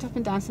 So we've looked up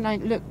and down. So now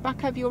look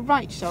back over your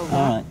right shoulder.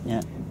 Alright.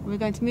 Yeah. We're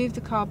going to move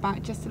the car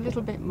back just a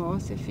little bit more.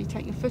 So if you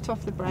take your foot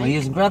off the brake. We're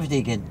using gravity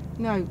again.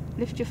 No,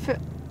 lift your foot.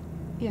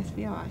 Yes,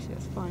 we are actually.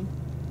 That's fine.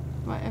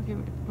 Right over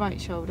your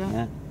right shoulder.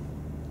 Yeah.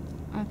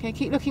 Okay,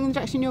 keep looking in the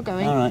direction you're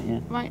going. Alright,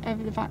 yeah. Right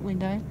over the back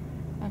window.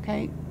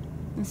 Okay,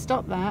 and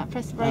stop there.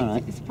 Press the brake.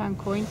 Right. It's a pound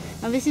coin.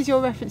 Now this is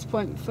your reference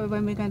point for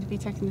when we're going to be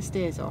taking the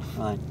steers off.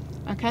 Right.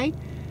 Okay,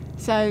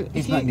 so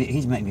He's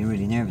making me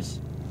really nervous.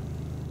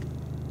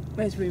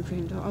 Where's room for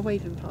him? I'll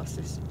wave him past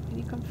us. Can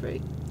you come through?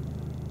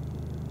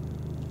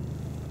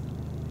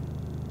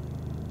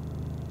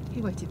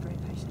 He waited very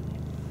patiently.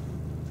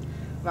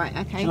 Right,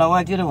 okay. Shall I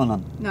wave the other one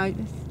on? No,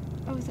 this...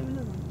 Oh, is there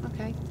another one?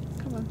 Okay,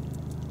 come on.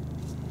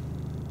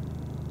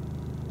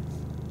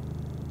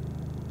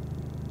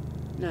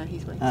 No,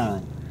 he's waiting.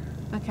 Alright.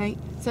 Okay,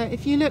 so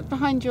if you look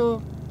behind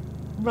your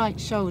right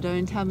shoulder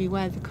and tell me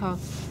where the curb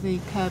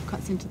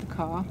cuts into the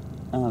car.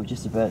 Oh,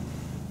 just about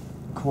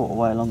a quarter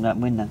way along that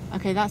window.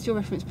 Okay, that's your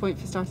reference point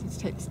for starting to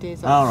take the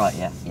steers off. Alright,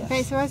 yeah.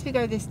 Okay, so as we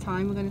go this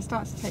time, we're going to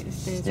start to take the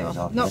steers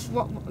off.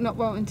 Not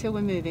well until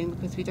we're moving,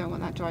 because we don't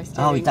want that dry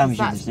steering. Oh, we damage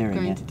the steering,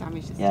 That's going to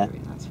damage the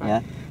steering, that's right.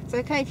 Yeah. So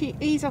okay, if you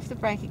ease off the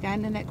brake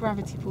again and let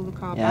gravity pull the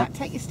car back,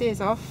 take your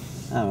steers off.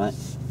 Alright.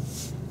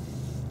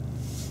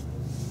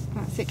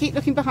 That's it. Keep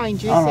looking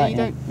behind you so you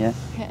don't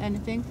hit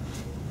anything.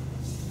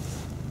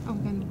 Oh,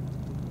 we're going...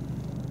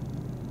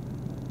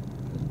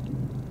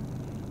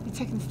 We've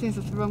taken the steers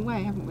off the wrong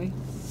way, haven't we?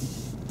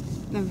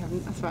 No, we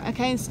haven't. That's right.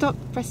 Okay, and stop.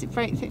 Press it,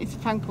 brake. It's a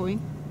pound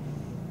coin.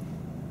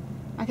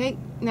 Okay.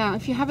 Now,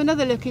 if you have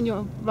another look in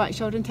your right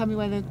shoulder and tell me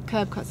where the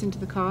curb cuts into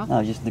the car.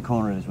 Oh, just in the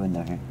corner of this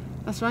window here.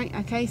 That's right.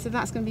 Okay, so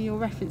that's going to be your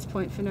reference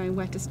point for knowing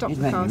where to stop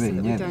the car really so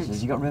that we don't.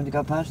 Has he got room to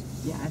go past?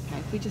 Yeah. Okay.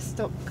 If we just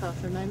stop the car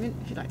for a moment,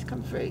 if you'd like to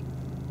come through.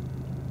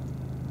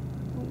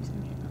 Oh, he's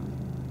going to keep going.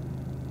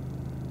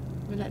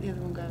 We'll let the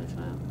other one go as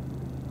well.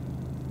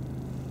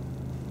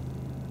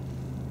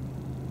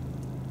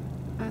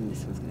 And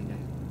this one's going to go.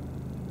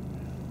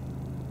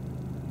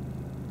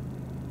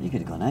 He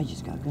could have gone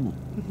ages ago, couldn't he?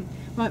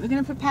 Right, we're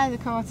going to prepare the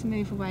car to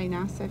move away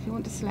now. So if you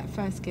want to select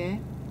first gear.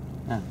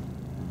 Oh.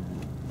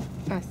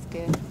 First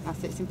gear.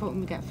 That's it. It's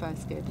important we get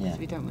first gear because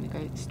we don't want to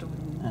go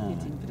stalling and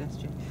hitting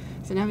pedestrian.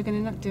 So now we're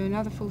going to do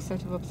another full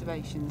set of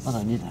observations. I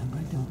don't need the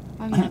handbrake, do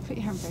I? Oh yeah, put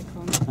your handbrake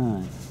on.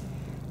 Alright.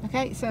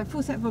 Okay, so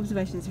full set of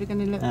observations. We're going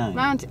to look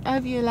round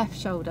over your left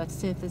shoulder to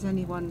see if there's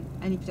any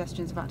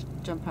pedestrians about to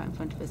jump out in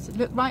front of us. So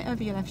look right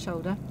over your left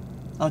shoulder.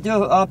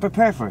 I'll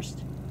prepare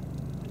first.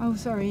 Oh,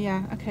 sorry,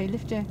 yeah. Okay,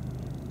 lift your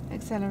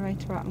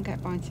accelerator up and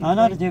get biting. I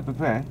know how to do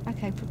prepare.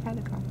 Okay, prepare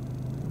the car.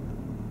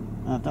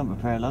 I've done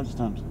prepare loads of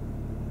times.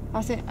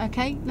 That's it,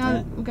 okay.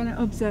 Now we're going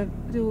to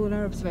do all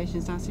our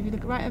observations now. So if you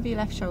look right over your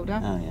left shoulder.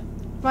 Oh, yeah.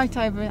 Right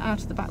over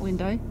out of the back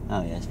window.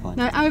 Oh, yeah, it's fine.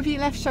 No, over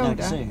your left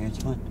shoulder. No, I can see it here, it's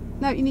fine.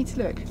 No, you need to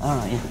look.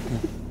 Alright, yeah.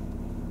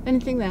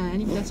 Anything there?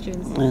 Any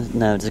pedestrians?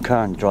 No, there's a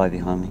car on the drive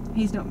behind me.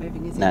 He's not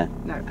moving, is he? No.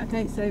 No.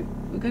 Okay, so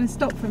we're going to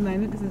stop for a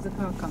moment because there's a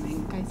car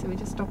coming. Okay, so we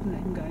just stop and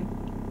let him go.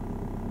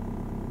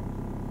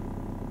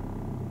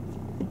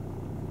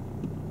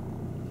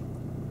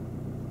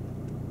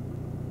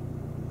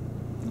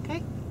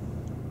 Okay.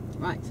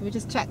 Right, so we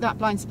just check that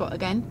blind spot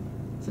again.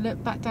 So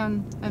look back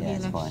down over your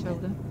left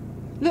shoulder.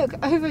 Yeah. Look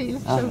over your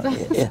left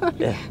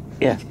shoulder.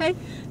 Yeah. Okay.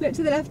 Look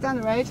to the left down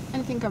the road.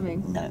 Anything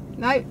coming? No.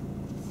 No.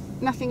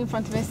 Nothing in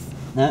front of us.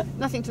 No.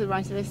 Nothing to the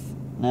right of us.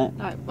 No.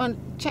 Right.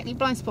 Check your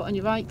blind spot on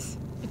your right,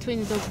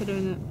 between the door pillar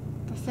and the...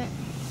 That's it.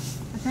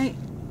 Okay.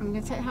 I'm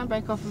going to take the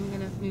handbrake off and we're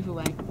going to move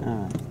away.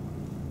 Alright.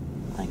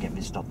 And get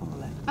me to stop on the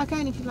left. Okay,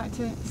 and if you'd like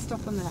to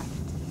stop on the left.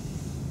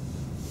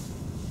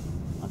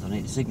 I don't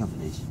need a signal for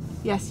these.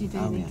 Yes, you do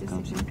need to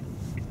signal.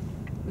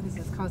 Because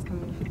there's cars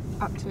coming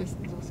up to us,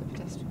 there's also a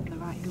pedestrian on the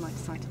right who might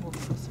decide to walk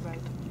across the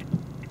road.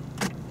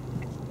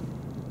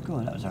 Cool,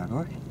 that was hard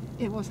work.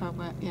 It was hard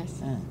work,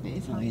 yes. Yeah, it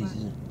is not hard easy, work.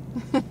 is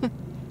it? Do you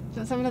want to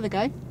have another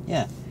go?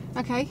 Yeah.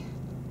 Okay.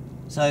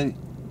 So,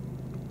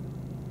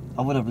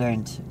 I would have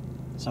learned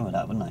some of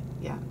that, wouldn't I?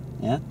 Yeah.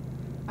 Yeah?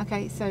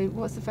 Okay, so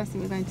what's the first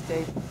thing we're going to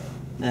do?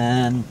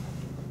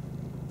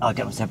 I'll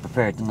get myself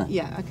prepared, don't I?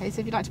 Yeah, okay, so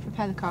if you'd like to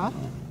prepare the car,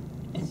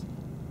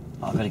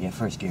 I've got to get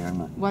first gear,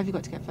 haven't I? why have you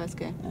got to get first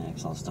gear?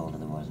 Because I'll stall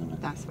otherwise, wouldn't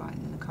I? That's right,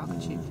 and then the car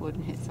could shoot forward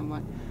and hit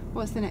someone.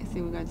 What's the next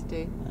thing we're going to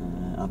do?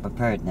 I'm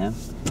prepared now.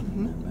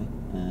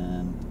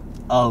 Mm-hmm.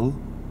 O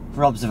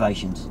for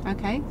observations.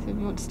 Okay, so if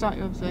you want to start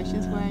your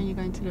observations, where are you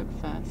going to look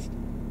first?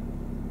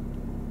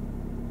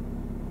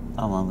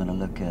 Oh, I'm going to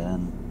look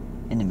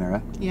in the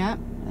mirror. Yeah.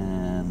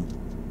 Um,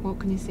 What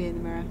can you see in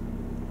the mirror?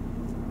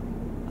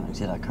 I can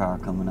see that car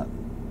coming up.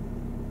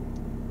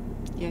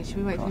 Yeah, should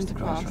we wait for him to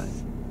cross?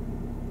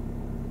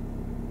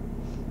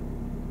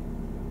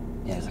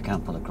 Yes, I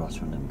can't pull across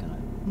from them, can I?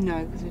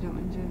 No, because we don't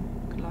want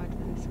to collide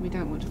with us. We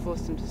don't want to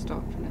force them to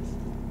stop unless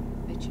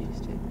they choose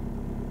to.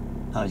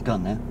 Oh, he's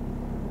gone now.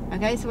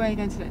 Okay, so where are you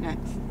going to look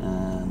next?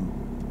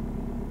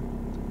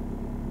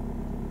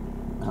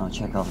 I'll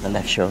check over the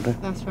left shoulder.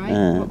 That's right.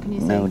 What can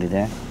you see? Nobody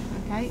there.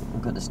 Okay.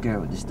 I've got the scare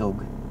with this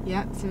dog.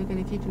 Yeah, so we're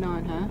going to keep an eye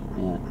on her.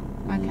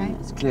 Yeah. Okay.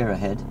 It's clear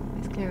ahead.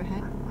 It's clear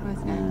ahead.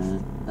 Where's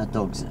next? That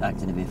dog's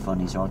acting a bit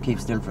funny, so I'll keep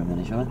still for a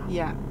minute, shall I?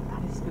 Yeah.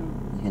 He's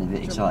getting a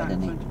bit excited,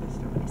 isn't he?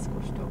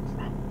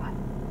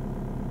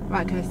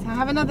 Right, okay, so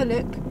have another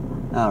look.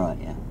 All right,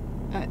 yeah.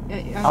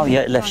 Oh,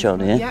 yeah, left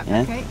shoulder, yeah.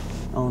 Yeah, okay.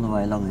 All the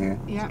way along here.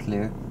 Yeah. It's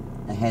clear.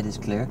 The head is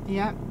clear.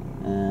 Yeah.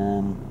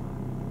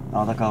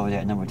 I'll look over there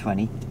at number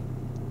 20.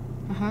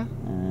 Uh-huh.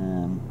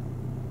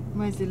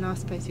 Where's the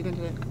last place you're going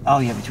to look? Oh,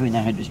 yeah, between the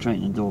head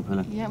restraint and the door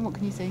pillar. Yeah, and what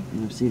can you see?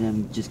 You'll see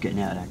them just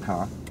getting out of that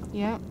car.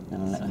 Yeah.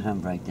 Then I'll let the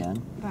handbrake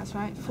down. That's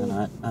right. And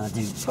I'll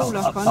do full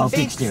lock on.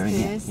 big steering,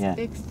 steers, yeah.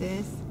 Big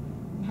steers.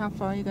 And how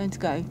far are you going to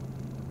go?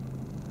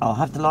 I'll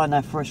have to line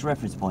that first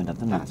reference point up,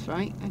 don't I? That's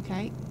right,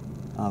 okay.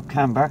 I'll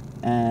camber,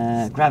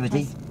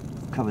 gravity,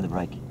 cover the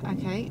brake.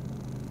 Okay.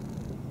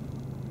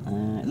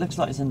 It looks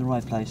like it's in the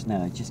right place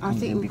now. It just comes I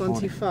think in we've before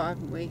gone too far,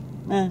 haven't we?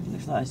 No, it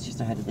looks like it's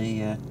just ahead of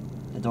the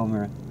door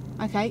mirror.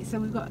 Okay, so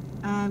we've got.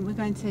 We're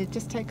going to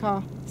just take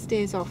our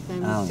steers off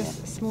then. Oh,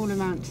 just a small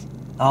amount.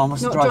 Oh, I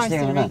must Not dry dry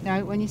steering, steering,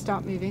 no. When you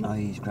start moving. Oh,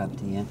 use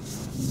gravity, yeah.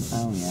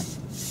 Oh, yeah.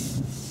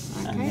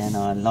 Okay. And then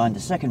I line the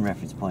second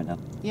reference point up.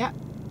 Yeah.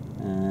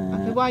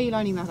 Okay, why are you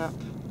lining that up?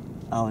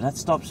 Oh, that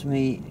stops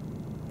me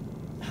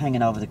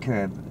hanging over the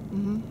curb.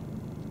 Mm-hmm.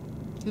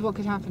 So what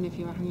could happen if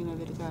you were hanging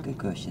over the curb? Good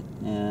question.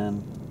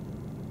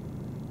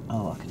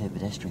 I could hit a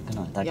pedestrian,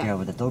 couldn't I? That Yeah. girl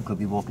with the dog could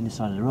be walking the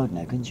side of the road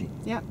now, couldn't she?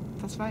 Yeah,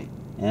 that's right.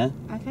 Yeah?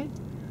 Okay.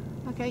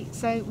 Okay,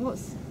 so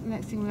what's the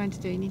next thing we're going to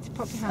do? You need to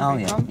pop your Oh,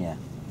 handbrake yeah,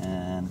 on.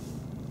 yeah.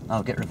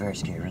 I'll get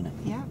reverse gear in it.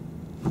 Yeah.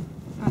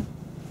 Oh,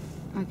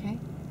 okay.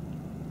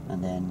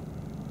 And then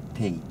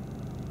P.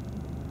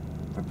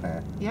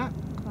 Prepare. Yeah,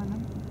 go on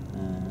then.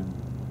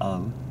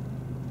 O.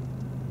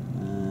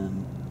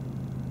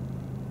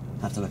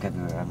 Have to look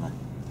everywhere, haven't I?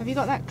 Have you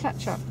got that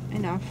clutch up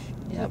enough?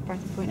 Yeah. Look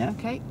braking point. Yeah.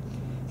 Okay.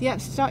 Yeah,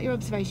 start your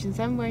observations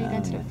then. Where are you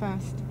going to yeah. look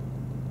first?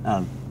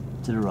 Oh,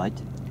 to the right.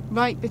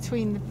 Right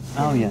between the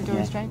Oh, yeah, and the door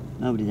yeah. restraint.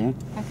 Nobody there.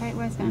 Okay,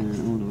 where's next?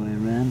 All the way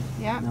around.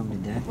 Yeah. Nobody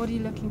there. What are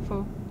you looking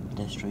for?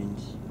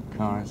 Pedestrians,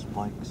 cars,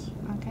 bikes,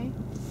 Okay.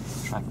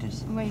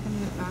 tractors. And where are you going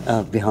to look last?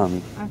 Oh, behind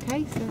me.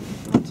 Okay, so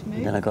if you want to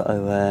move. Then I got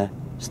to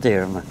steer,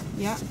 haven't I?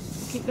 Yeah.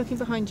 Keep looking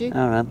behind you.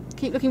 All right.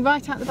 Keep looking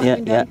right out the back Yeah,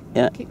 window.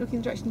 yeah. Keep looking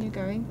the direction you're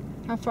going.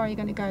 How far are you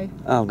going to go?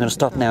 Oh, I'm going to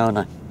stop now, aren't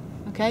I?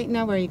 Okay,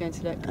 now where are you going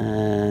to look?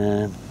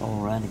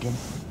 All around again.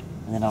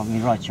 And then on my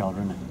right shoulder,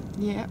 isn't it?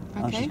 Yeah,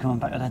 okay. Oh, she's coming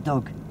back with that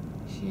dog.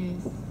 She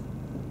is.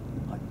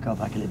 I can go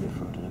back a little bit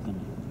further,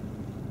 couldn't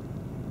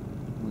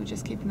We'll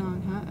just keep an eye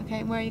on her. Okay,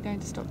 and where are you going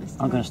to stop this I?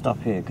 time? I'm going to stop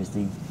here because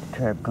the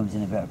curb comes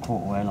in about a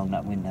quarter way along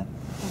that window.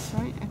 That's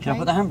right, okay. Should I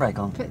put the handbrake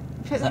on? Put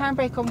the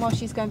handbrake on while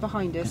she's going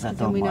behind us, 'Cause that because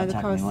then dog we know might the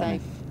attack car's me,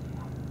 safe.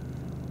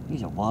 won't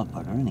He's a wild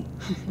bugger, isn't he?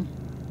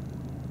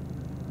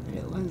 The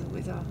little ones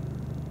always are.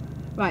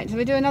 Right, so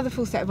we do another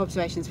full set of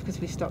observations because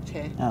we've stopped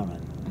here. All right.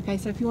 Okay,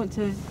 so if you want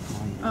to...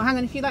 Oh, hang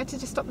on, if you'd like to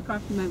just stop the car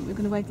for a moment, we're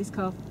going to wave this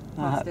car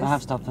past us. I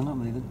have stopped, I'm not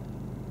moving.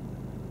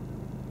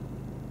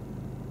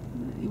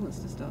 He wants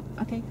to stop.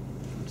 Okay,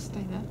 I'll just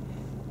stay there.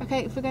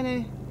 Okay, if we're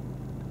going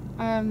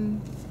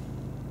to...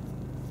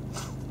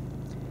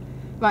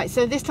 Right,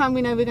 so this time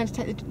we know we're going to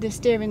take the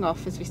steering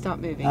off as we start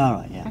moving. All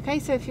right, yeah. Okay,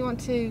 so if you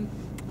want to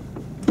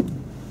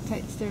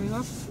take the steering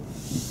off,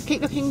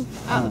 keep looking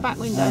out the back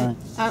window,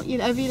 out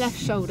over your left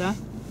shoulder,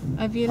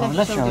 over your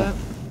left shoulder.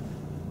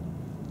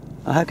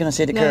 Oh, how can I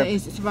see the No, curb?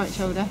 it's the right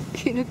shoulder.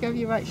 Keep looking over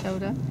your right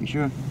shoulder You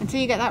sure? until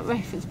you get that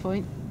reference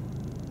point.